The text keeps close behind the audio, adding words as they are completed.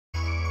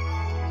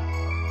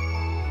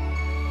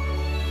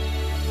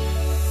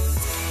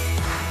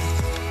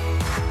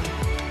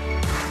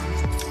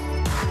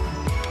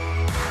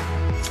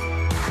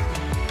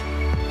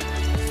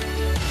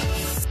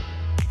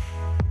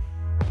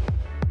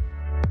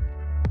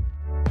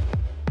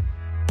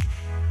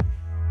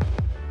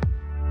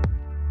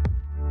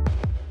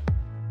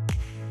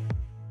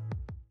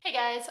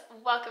guys,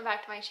 welcome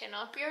back to my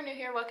channel. If you're new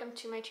here, welcome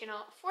to my channel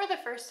for the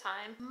first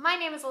time. My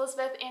name is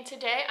Elizabeth and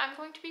today I'm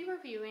going to be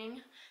reviewing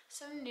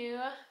some new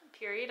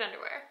period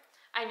underwear.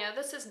 I know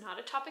this is not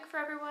a topic for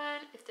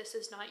everyone. If this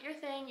is not your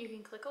thing, you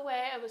can click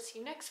away. I will see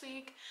you next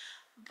week.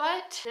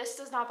 But this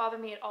does not bother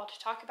me at all to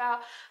talk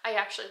about. I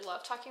actually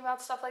love talking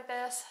about stuff like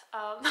this.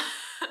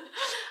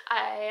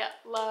 I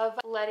love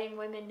letting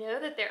women know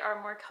that there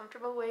are more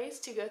comfortable ways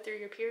to go through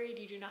your period.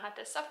 You do not have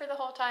to suffer the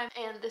whole time.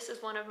 And this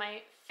is one of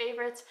my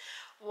favorites.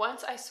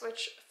 Once I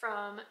switched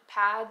from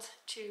pads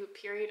to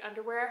period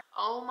underwear,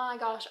 oh my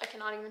gosh, I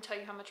cannot even tell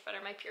you how much better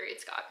my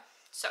periods got.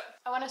 So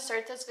I want to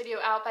start this video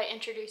out by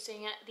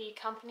introducing the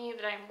company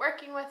that I'm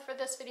working with for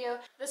this video.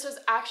 This was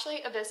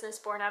actually a business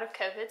born out of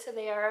COVID, so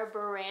they are a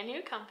brand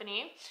new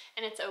company,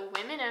 and it's a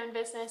women-owned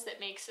business that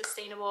makes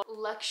sustainable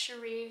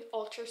luxury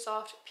ultra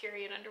soft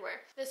period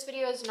underwear. This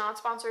video is not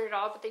sponsored at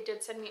all, but they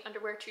did send me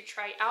underwear to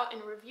try out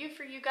and review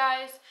for you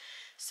guys.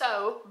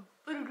 So,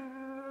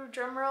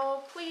 drum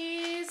roll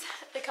please.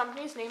 The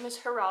company's name is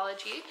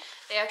Heralogie.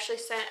 They actually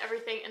sent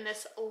everything in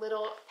this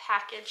little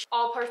package.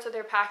 All parts of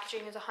their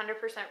packaging is 100%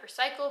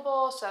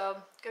 recyclable, so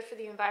good for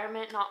the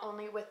environment, not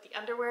only with the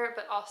underwear,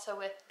 but also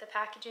with the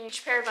packaging.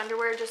 Each pair of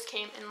underwear just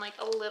came in like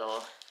a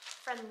little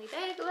friendly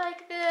bag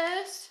like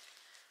this.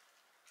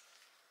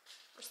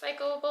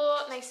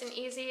 Recyclable, nice and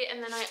easy.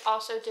 And then I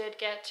also did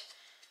get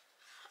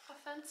a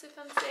fancy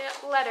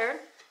letter.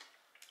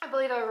 I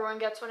believe everyone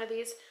gets one of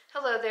these.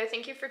 Hello there,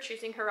 thank you for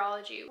choosing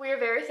Heralogie. We are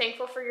very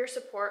thankful for your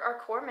support. Our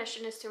core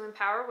mission is to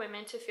empower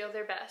women to feel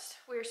their best.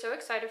 We are so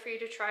excited for you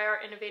to try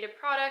our innovative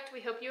product.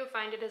 We hope you will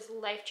find it as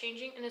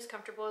life-changing and as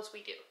comfortable as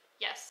we do.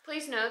 Yes.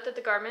 Please note that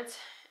the garments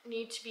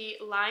need to be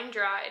line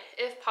dried.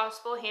 If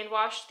possible, hand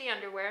wash the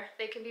underwear.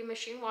 They can be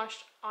machine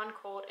washed on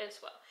cold as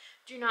well.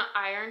 Do not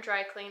iron,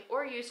 dry clean,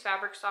 or use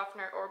fabric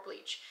softener or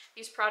bleach.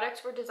 These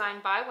products were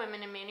designed by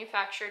women and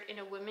manufactured in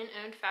a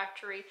women-owned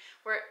factory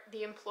where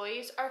the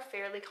employees are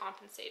fairly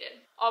compensated.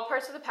 All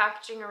parts of the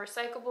packaging are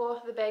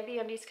recyclable. The bag the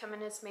undies come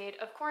in is made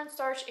of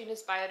cornstarch and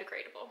is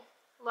biodegradable.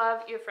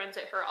 Love, your friends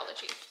at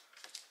Heralogie.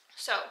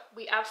 So,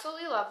 we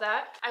absolutely love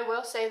that. I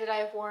will say that I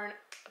have worn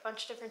a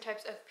bunch of different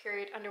types of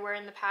period underwear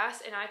in the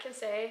past, and I can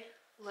say,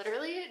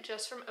 literally,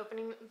 just from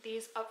opening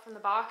these up from the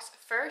box,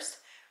 first,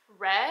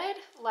 red,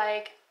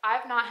 like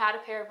I've not had a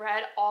pair of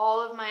red.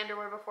 All of my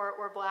underwear before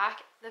were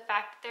black. The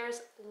fact that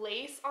there's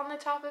lace on the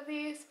top of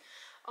these,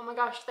 oh my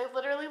gosh, they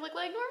literally look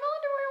like normal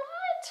underwear.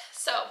 What?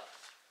 So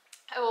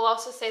I will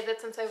also say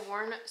that since I've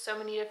worn so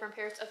many different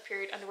pairs of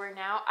period underwear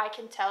now, I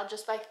can tell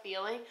just by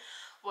feeling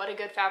what a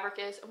good fabric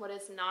is and what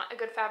is not a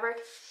good fabric.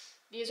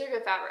 These are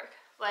good fabric.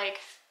 Like,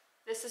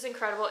 this is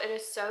incredible. It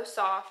is so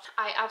soft.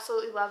 I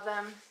absolutely love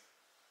them.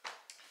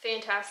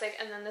 Fantastic.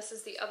 And then this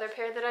is the other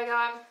pair that I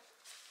got.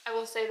 I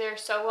will say they're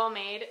so well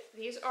made.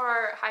 These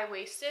are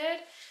high-waisted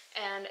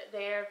and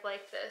they're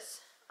like this.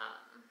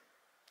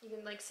 You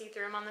can like see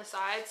through them on the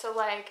side. So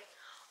like,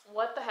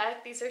 what the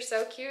heck? These are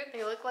so cute.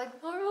 They look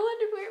like normal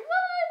underwear.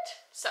 What?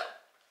 So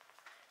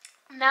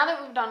now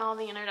that we've done all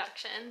the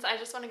introductions, I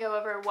just want to go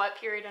over what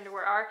period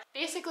underwear are.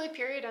 Basically,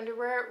 period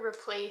underwear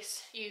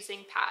replace using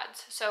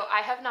pads. So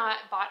I have not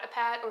bought a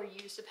pad or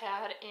used a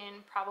pad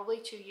in probably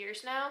 2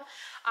 years now.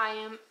 I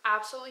am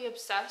absolutely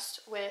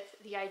obsessed with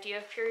the idea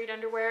of period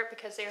underwear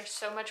because they are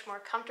so much more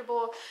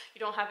comfortable. You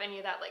don't have any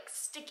of that like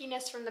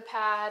stickiness from the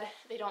pad.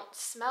 They don't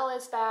smell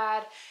as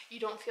bad.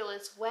 You don't feel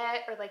as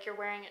wet or like you're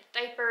wearing a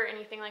diaper or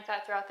anything like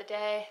that throughout the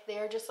day. They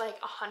are just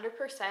like 100%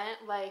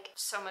 like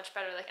so much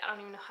better. Like, I don't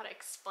even know how to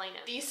explain it.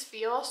 These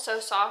feel so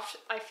soft.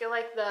 I feel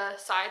like the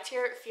sides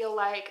here feel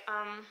like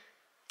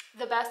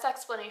the best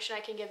explanation I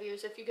can give you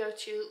is if you go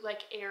to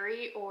like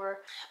Aerie or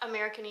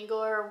American Eagle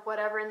or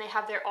whatever and they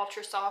have their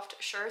ultra soft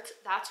shirts,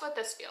 that's what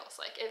this feels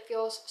like. It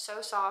feels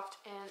so soft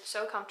and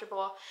so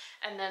comfortable.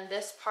 And then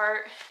this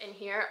part in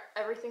here,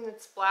 everything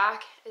that's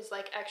black is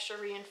like extra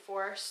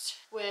reinforced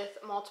with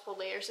multiple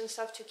layers and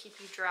stuff to keep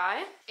you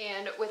dry.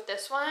 And with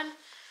this one,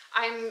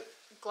 I'm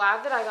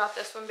glad that I got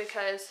this one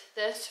because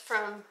this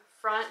from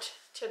front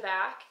to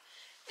back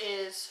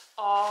is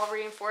all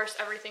reinforced.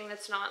 Everything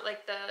that's not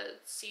like the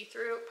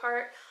see-through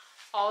part,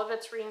 all of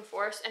it's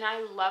reinforced, and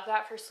I love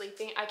that for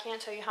sleeping. I can't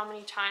tell you how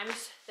many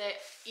times that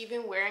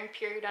even wearing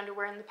period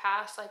underwear in the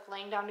past, like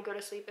laying down to go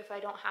to sleep if I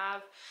don't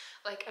have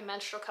like a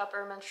menstrual cup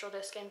or a menstrual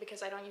disc in,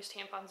 because I don't use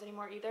tampons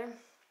anymore either,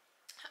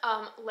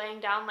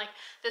 laying down, like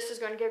this is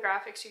going to get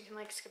graphic so you can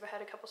like skip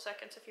ahead a couple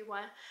seconds if you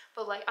want,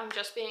 but like I'm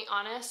just being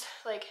honest,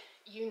 like,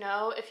 you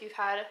know, if you've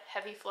had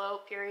heavy flow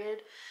period,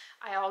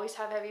 I always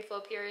have heavy flow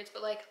periods,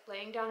 but like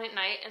laying down at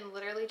night and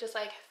literally just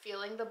like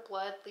feeling the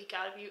blood leak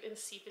out of you and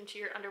seep into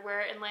your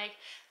underwear, and like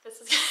this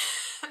is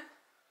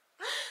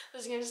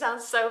this is gonna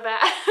sound so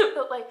bad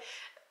but like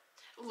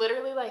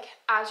literally like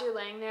as you're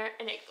laying there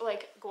and it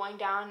like going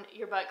down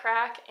your butt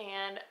crack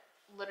and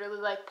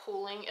literally like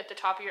pulling at the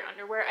top of your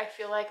underwear. I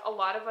feel like a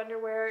lot of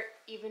underwear,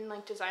 even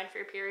like designed for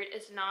your period,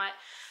 is not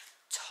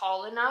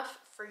tall enough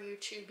for you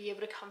to be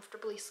able to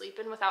comfortably sleep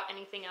in without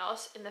anything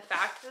else. And the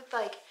fact that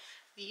like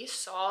these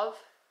solve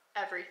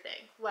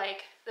everything.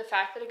 Like the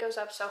fact that it goes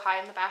up so high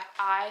in the back,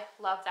 I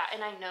love that.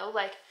 And I know,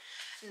 like,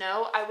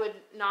 no, I would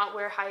not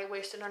wear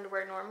high-waisted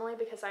underwear normally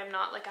because I'm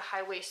not like a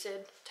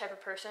high-waisted type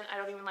of person. I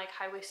don't even like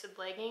high-waisted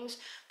leggings,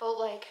 but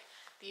like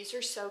these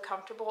are so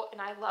comfortable and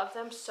I love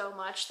them so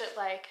much that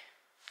like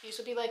these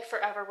will be like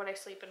forever when I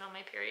sleep in on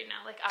my period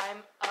now. Like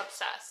I'm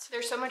obsessed.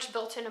 There's so much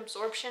built-in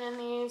absorption in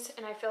these,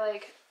 and I feel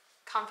like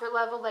comfort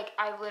level, like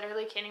I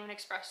literally can't even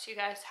express to you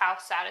guys how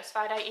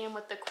satisfied I am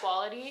with the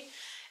quality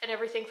and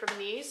everything from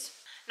these.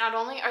 Not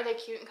only are they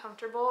cute and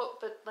comfortable,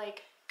 but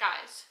like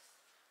guys,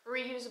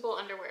 reusable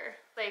underwear.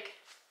 Like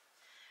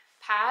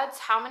pads,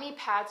 how many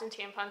pads and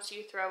tampons do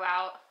you throw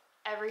out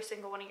every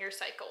single one of your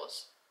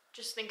cycles?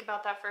 Just think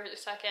about that for a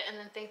second, and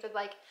then think that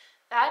like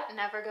that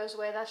never goes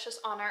away. That's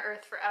just on our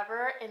earth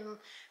forever. And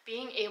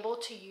being able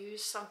to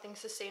use something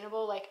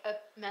sustainable like a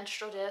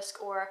menstrual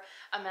disc or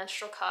a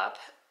menstrual cup,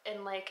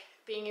 and like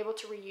being able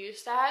to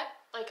reuse that,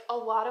 like a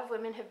lot of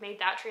women have made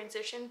that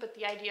transition, but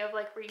the idea of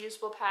like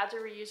reusable pads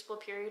or reusable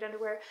period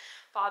underwear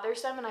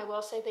bothers them. And I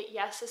will say that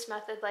yes, this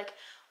method like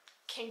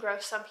can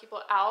gross some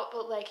people out,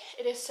 but like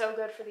it is so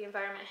good for the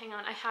environment. Hang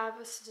on, I have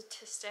a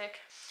statistic.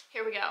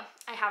 Here we go.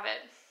 I have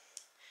it.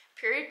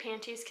 Period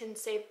panties can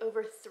save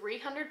over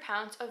 300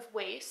 pounds of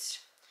waste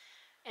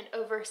and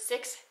over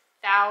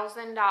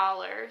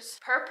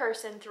 $6,000 per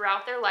person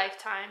throughout their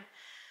lifetime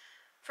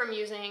from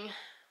using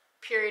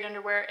period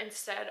underwear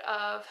instead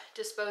of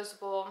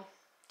disposable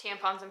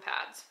tampons and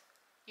pads.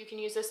 You can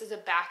use this as a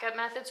backup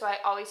method, so I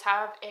always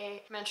have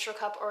a menstrual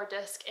cup or a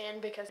disc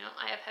in because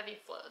I have heavy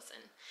flows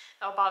and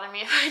that'll bother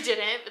me if I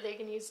didn't, but they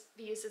can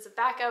be used as a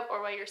backup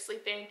or while you're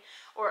sleeping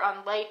or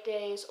on light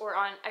days or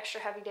on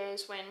extra heavy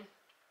days when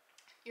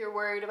you're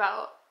worried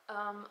about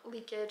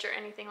leakage or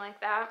anything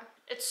like that.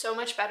 It's so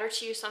much better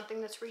to use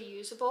something that's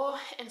reusable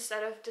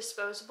instead of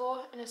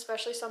disposable, and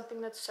especially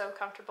something that's so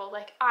comfortable.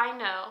 Like I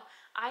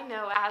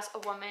know as a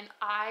woman,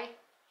 I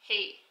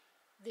hate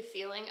the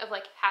feeling of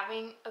like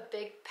having a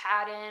big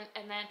pad in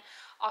and then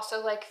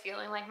also like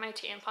feeling like my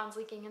tampon's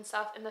leaking and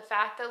stuff. And the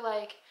fact that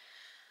like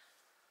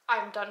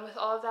I'm done with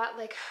all of that,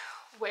 like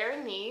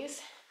wearing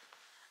these,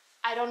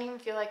 I don't even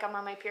feel like I'm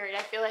on my period.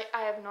 I feel like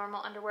I have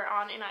normal underwear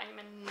on and I'm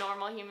a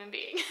normal human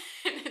being.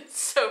 And it's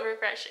so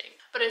refreshing.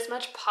 But as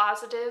much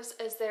positives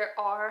as there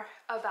are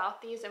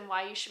about these and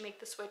why you should make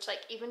the switch,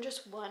 like even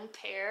just one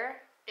pair,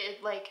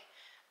 it like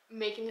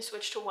making the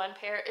switch to one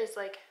pair is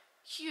like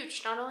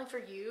huge, not only for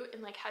you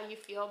and like how you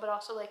feel, but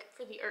also like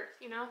for the earth,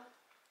 you know?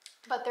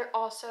 But there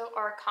also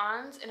are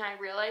cons, and I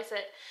realize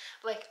that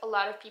like a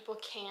lot of people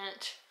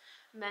can't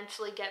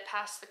mentally get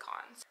past the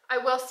cons. I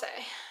will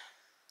say,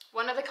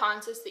 one of the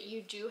cons is that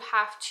you do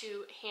have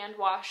to hand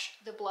wash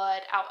the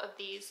blood out of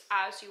these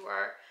as you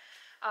are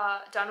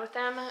done with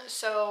them.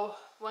 So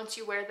once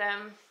you wear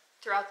them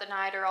throughout the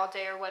night or all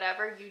day or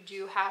whatever, you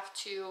do have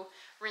to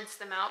rinse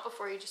them out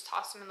before you just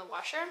toss them in the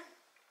washer.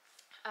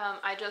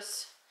 I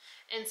just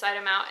inside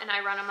them out and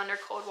I run them under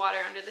cold water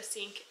under the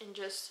sink and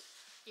just,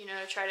 you know,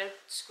 try to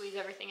squeeze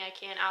everything I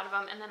can out of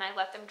them, and then I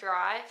let them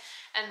dry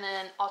and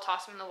then I'll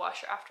toss them in the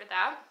washer after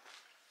that.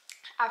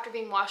 After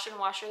being washed in a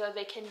washer though,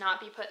 they cannot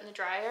be put in the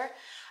dryer.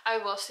 I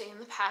will say in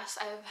the past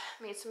I've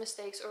made some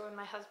mistakes, or when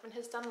my husband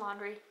has done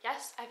laundry,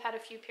 yes, I've had a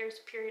few pairs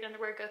of period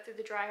underwear go through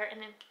the dryer,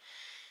 and then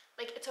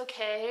like it's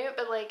okay,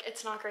 but like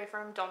it's not great for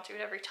them. Don't do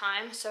it every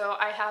time. So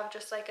I have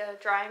just like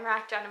a drying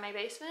rack down in my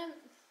basement,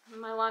 in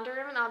my laundry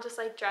room, and I'll just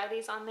like dry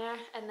these on there.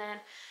 And then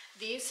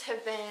these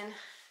have been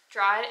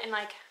dried, and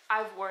like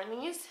I've worn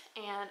these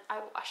and I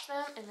washed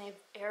them and they've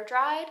air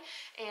dried,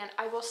 and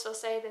I will still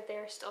say that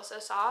they're still so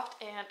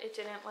soft and it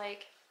didn't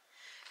like,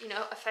 you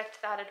know,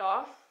 affect that at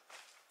all.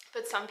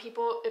 But some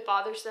people, it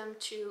bothers them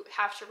to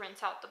have to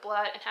rinse out the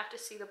blood and have to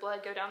see the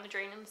blood go down the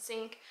drain in the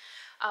sink.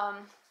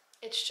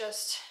 It's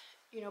just,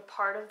 you know,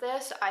 part of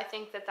this. I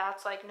think that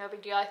that's like no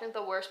big deal. I think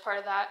the worst part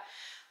of that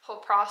whole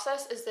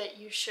process is that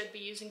you should be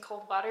using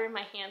cold water, and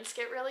my hands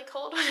get really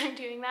cold when I'm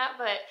doing that.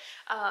 But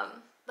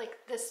like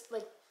this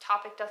like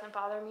topic doesn't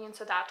bother me, and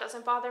so that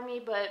doesn't bother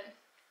me, but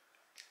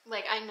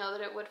like I know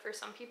that it would for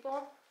some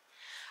people.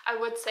 I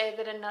would say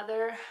that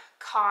another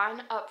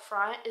con up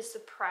front is the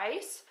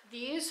price.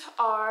 These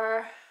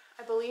are,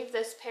 I believe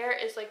this pair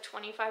is like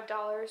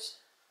 $25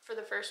 for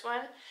the first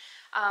one.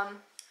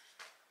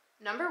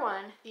 Number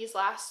one, these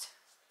last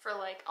for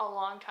like a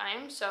long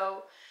time,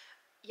 so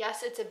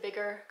yes, it's a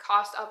bigger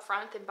cost up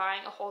front than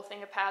buying a whole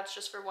thing of pads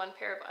just for one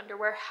pair of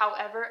underwear.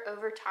 However,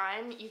 over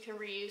time, you can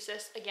reuse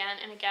this again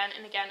and again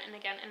and again and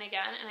again and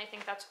again, and I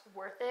think that's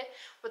worth it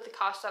with the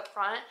cost up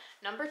front.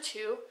 Number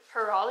two,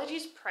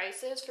 Heralogie's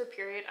prices for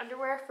period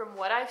underwear, from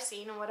what I've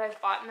seen and what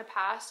I've bought in the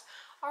past,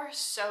 are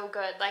so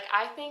good. Like,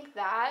 I think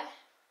that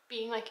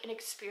being like an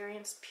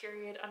experienced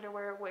period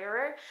underwear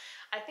wearer,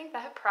 I think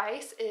that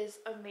price is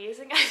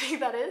amazing. I think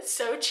that is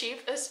so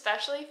cheap,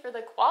 especially for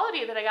the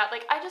quality that I got.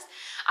 Like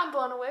I'm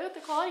blown away with the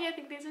quality. I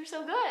think these are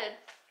so good.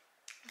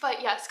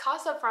 But yes,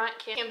 cost up front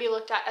can be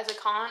looked at as a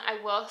con.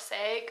 I will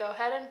say, go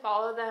ahead and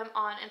follow them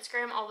on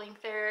Instagram. I'll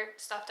link their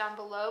stuff down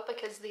below,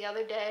 because the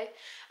other day,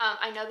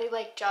 I know they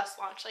like just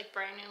launched like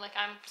brand new, like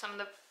I'm some of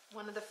the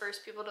one of the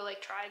first people to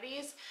like try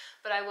these,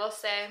 but I will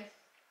say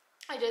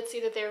I did see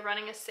that they were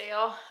running a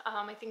sale.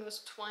 I think it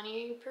was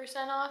 20%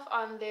 off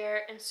on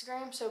their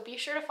Instagram, so be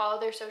sure to follow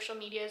their social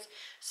medias.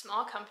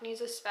 Small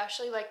companies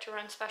especially like to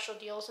run special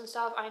deals and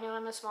stuff. I know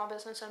I'm a small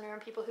business owner,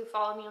 and people who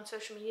follow me on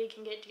social media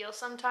can get deals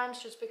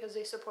sometimes just because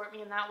they support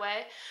me in that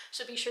way,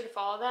 so be sure to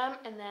follow them.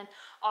 And then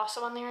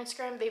also on their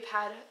Instagram, they've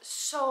had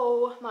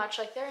so much,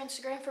 like their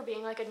Instagram for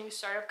being like a new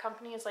startup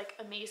company is like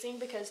amazing,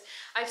 because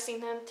I've seen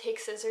them take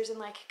scissors and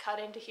like cut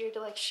into here to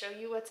like show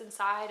you what's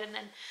inside, and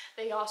then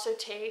they also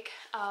take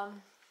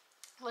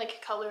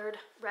like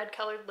red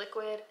colored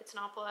liquid, it's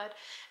not blood,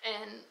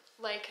 and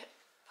like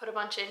put a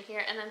bunch in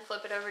here and then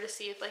flip it over to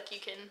see if like you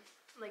can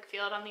like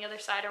feel it on the other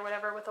side or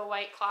whatever with a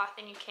white cloth,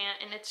 and you can't.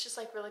 And it's just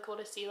like really cool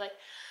to see like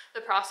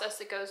the process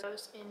that goes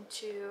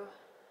into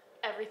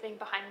everything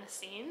behind the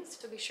scenes,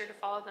 so be sure to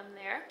follow them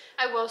there.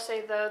 I will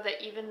say though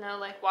that even though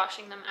like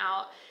washing them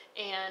out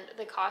and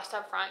the cost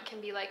up front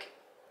can be like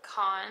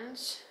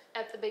cons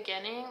at the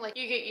beginning, like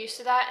you get used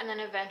to that, and then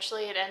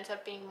eventually it ends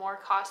up being more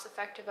cost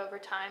effective over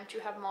time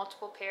to have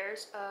multiple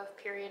pairs of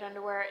period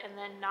underwear and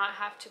then not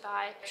have to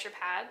buy extra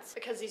pads,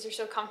 because these are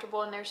so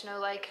comfortable and there's no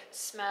like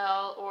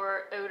smell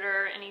or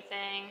odor or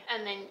anything,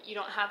 and then you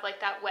don't have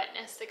like that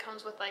wetness that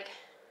comes with like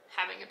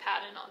having a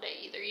pad in all day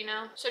either, you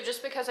know? So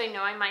just because I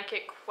know I might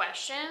get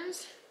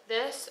questions,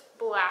 this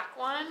black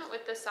one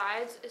with the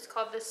sides is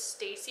called the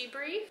Stacy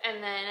Brief,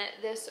 and then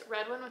this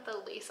red one with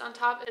the lace on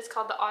top is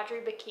called the Audrey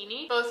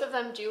Bikini. Both of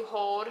them do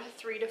hold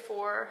 3 to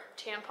 4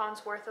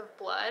 tampons worth of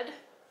blood,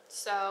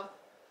 so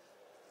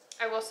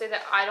I will say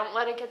that I don't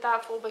let it get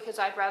that full because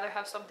I'd rather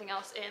have something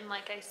else in,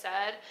 like I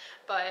said,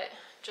 but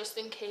just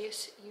in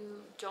case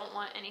you don't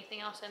want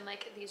anything else in,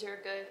 like these are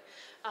a good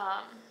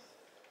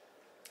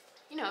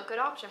you know, a good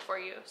option for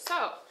you.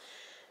 So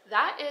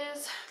that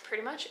is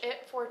pretty much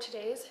it for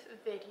today's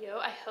video.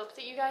 I hope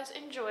that you guys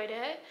enjoyed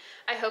it.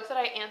 I hope that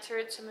I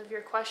answered some of your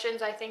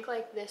questions. I think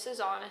like this is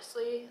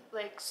honestly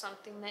like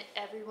something that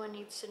everyone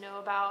needs to know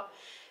about,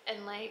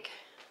 and like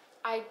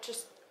I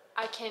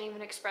can't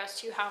even express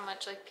to you how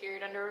much like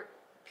period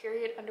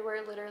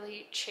underwear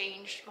literally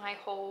changed my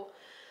whole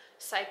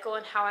cycle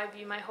and how I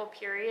view my whole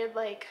period.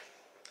 Like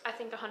I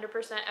think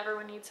 100%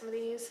 everyone needs some of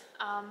these.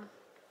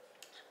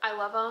 I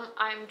love them.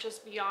 I'm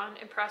just beyond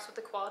impressed with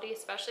the quality,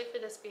 especially for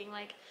this being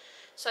like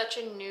such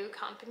a new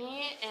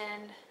company,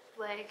 and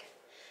like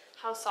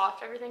how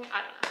soft everything,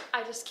 I don't know,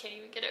 I just can't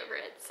even get over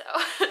it. So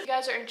if you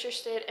guys are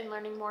interested in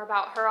learning more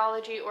about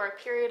Heralogie or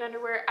period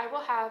underwear, I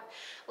will have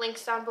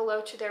links down below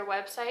to their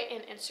website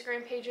and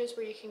Instagram pages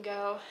where you can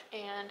go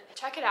and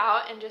check it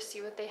out and just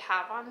see what they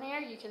have on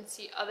there. You can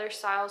see other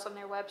styles on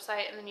their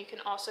website, and then you can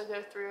also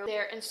go through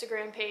their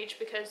Instagram page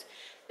because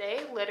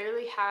they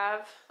literally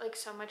have like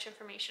so much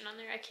information on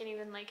there. I can't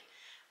even, like,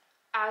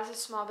 as a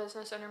small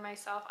business owner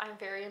myself, I'm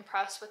very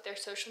impressed with their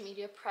social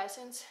media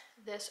presence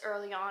this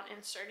early on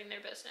in starting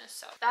their business.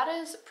 So that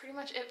is pretty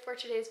much it for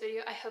today's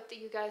video. I hope that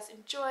you guys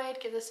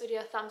enjoyed. Give this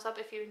video a thumbs up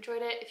if you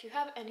enjoyed it. If you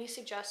have any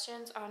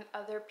suggestions on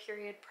other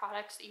period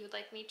products that you would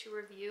like me to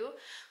review,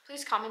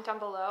 please comment down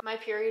below. My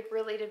period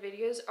related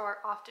videos are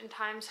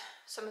oftentimes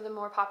some of the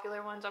more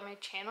popular ones on my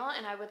channel,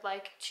 and I would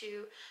like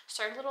to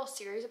start a little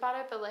series about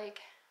it, but like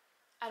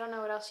I don't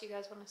know what else you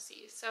guys want to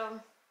see. So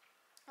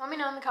let me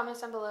know in the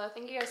comments down below.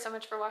 Thank you guys so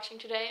much for watching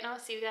today, and I'll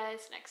see you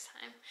guys next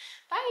time.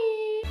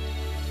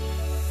 Bye!